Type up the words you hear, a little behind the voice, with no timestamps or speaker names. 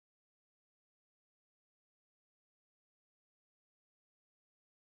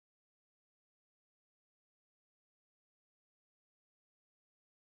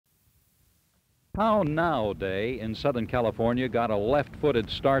How Now Day in Southern California got a left-footed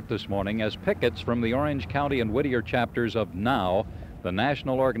start this morning as pickets from the Orange County and Whittier chapters of NOW, the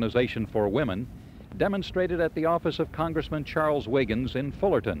National Organization for Women, demonstrated at the office of Congressman Charles Wiggins in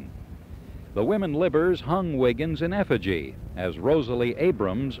Fullerton. The women libbers hung Wiggins in effigy as Rosalie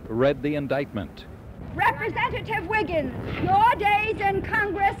Abrams read the indictment. Representative Wiggins, your days in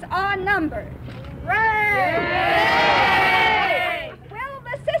Congress are numbered. Hooray! Will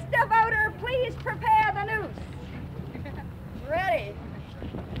the sister voter please prepare the noose? Ready.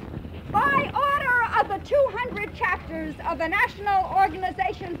 By order of the 200 chapters of the National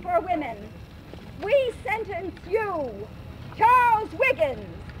Organization for Women, we sentence you, Charles Wiggins,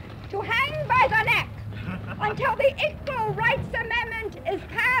 to hang by the neck until the Equal Rights Amendment is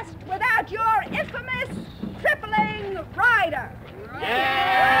passed without your infamous crippling rider.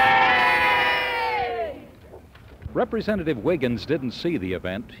 Yay! Representative Wiggins didn't see the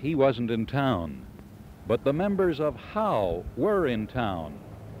event. He wasn't in town. But the members of HOW were in town.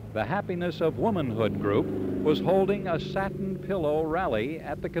 The Happiness of Womanhood group was holding a satin pillow rally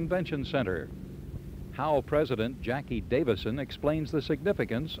at the convention center. HOW President Jaquie Davison explains the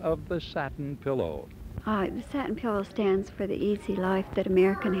significance of the satin pillow. The satin pillow stands for the easy life that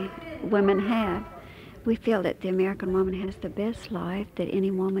American women have. We feel that the American woman has the best life that any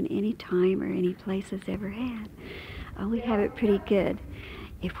woman, any time, or any place has ever had. We have it pretty good.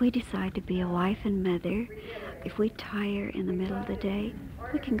 If we decide to be a wife and mother, if we tire in the middle of the day,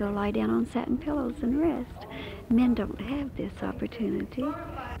 we can go lie down on satin pillows and rest. Men don't have this opportunity.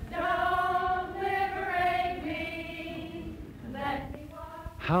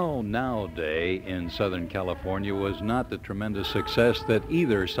 How Now Day in Southern California was not the tremendous success that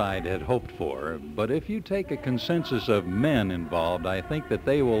either side had hoped for, but if you take a consensus of men involved, I think that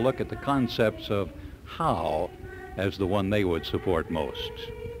they will look at the concepts of how as the one they would support most.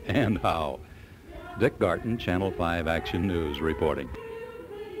 And how. Dick Garten, Channel 5 Action News, reporting.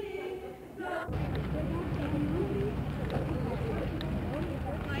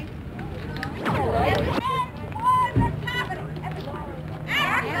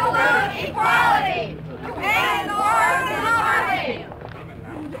 Equality and organization.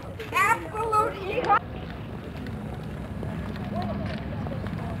 Absolute equality.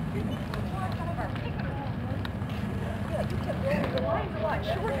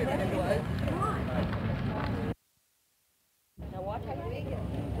 Now watch how you make it.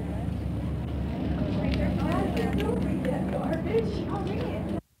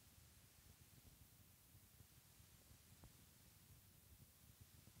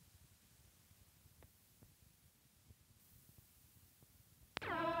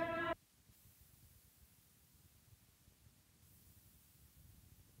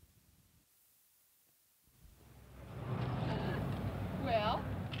 Well,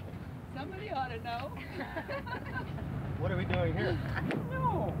 somebody ought to know. What are we doing here?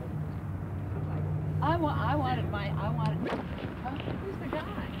 No. I wanted, who's the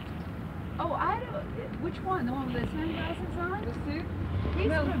guy? Oh, I don't, which one? The one with the sunglasses on? The suit? He's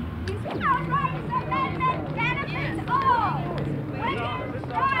rights amendment benefits all. Wiggins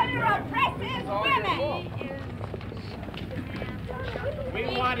rider oppresses women. We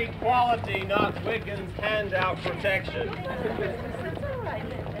want equality, not Wiggins handout protection.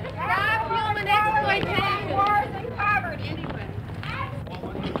 Stop human exploitation, wars, and poverty.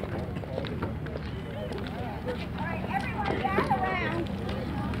 All right, everyone gather around.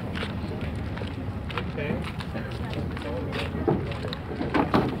 Okay.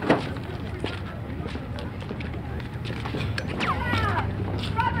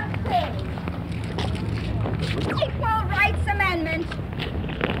 Equal Rights Amendment.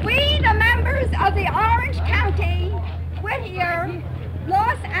 We, the members of the Orange County, Whittier,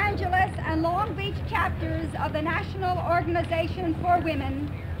 Los Angeles, and Long Beach chapters of the National Organization for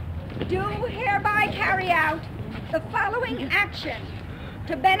Women, do hereby carry out the following action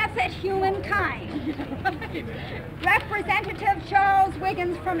to benefit humankind. Representative Charles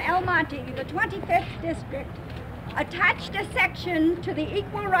Wiggins from El Monte, the 25th District, attached a section to the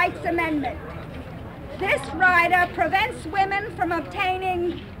Equal Rights Amendment. This rider prevents women from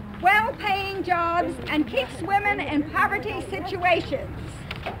obtaining well-paying jobs and keeps women in poverty situations.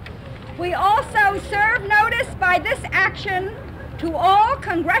 We also serve notice by this action to all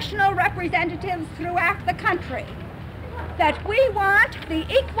congressional representatives throughout the country that we want the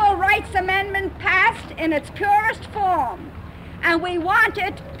Equal Rights Amendment passed in its purest form, and we want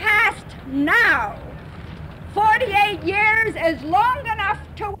it passed now. 48 years is long enough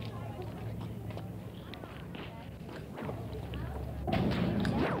to...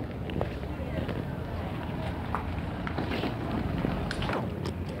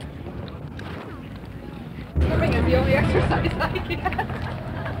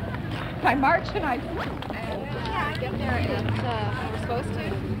 by March and I Get there at we're supposed to.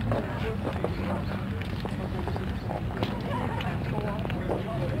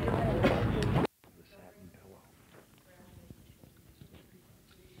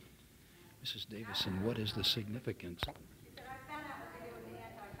 Mrs. Davison, what is the significance?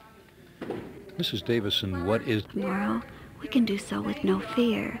 Mrs. Davison, what is... Tomorrow, we can do so with no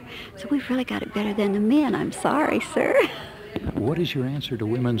fear. So we've really got it better than the men. I'm sorry, sir. What is your answer to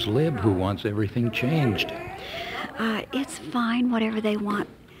women's lib who wants everything changed? It's fine, whatever they want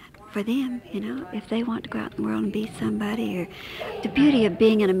for them, you know. If they want to go out in the world and be somebody, or the beauty of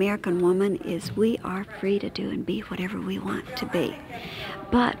being an American woman is we are free to do and be whatever we want to be.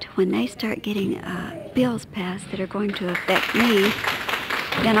 But when they start getting bills passed that are going to affect me,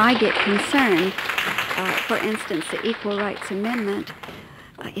 then I get concerned. For instance, the Equal Rights Amendment,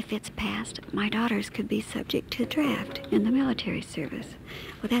 if it's passed, my daughters could be subject to draft in the military service.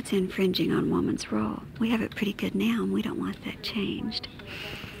 Well, that's infringing on woman's role. We have it pretty good now, and we don't want that changed.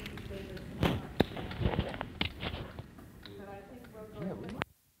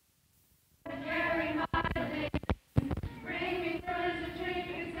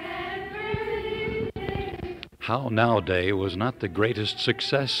 How Now Day was not the greatest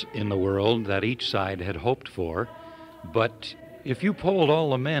success in the world that each side had hoped for, but if you polled all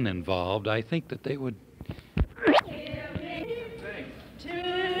the men involved, I think that they would...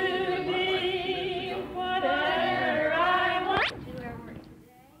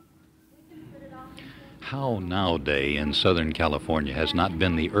 How Now Day in Southern California has not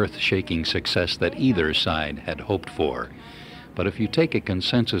been the earth-shaking success that either side had hoped for. But if you take a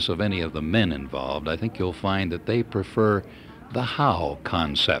consensus of any of the men involved, I think you'll find that they prefer the how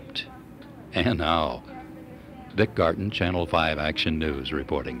concept. And how. Dick Garten, Channel 5 Action News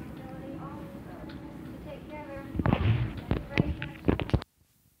reporting.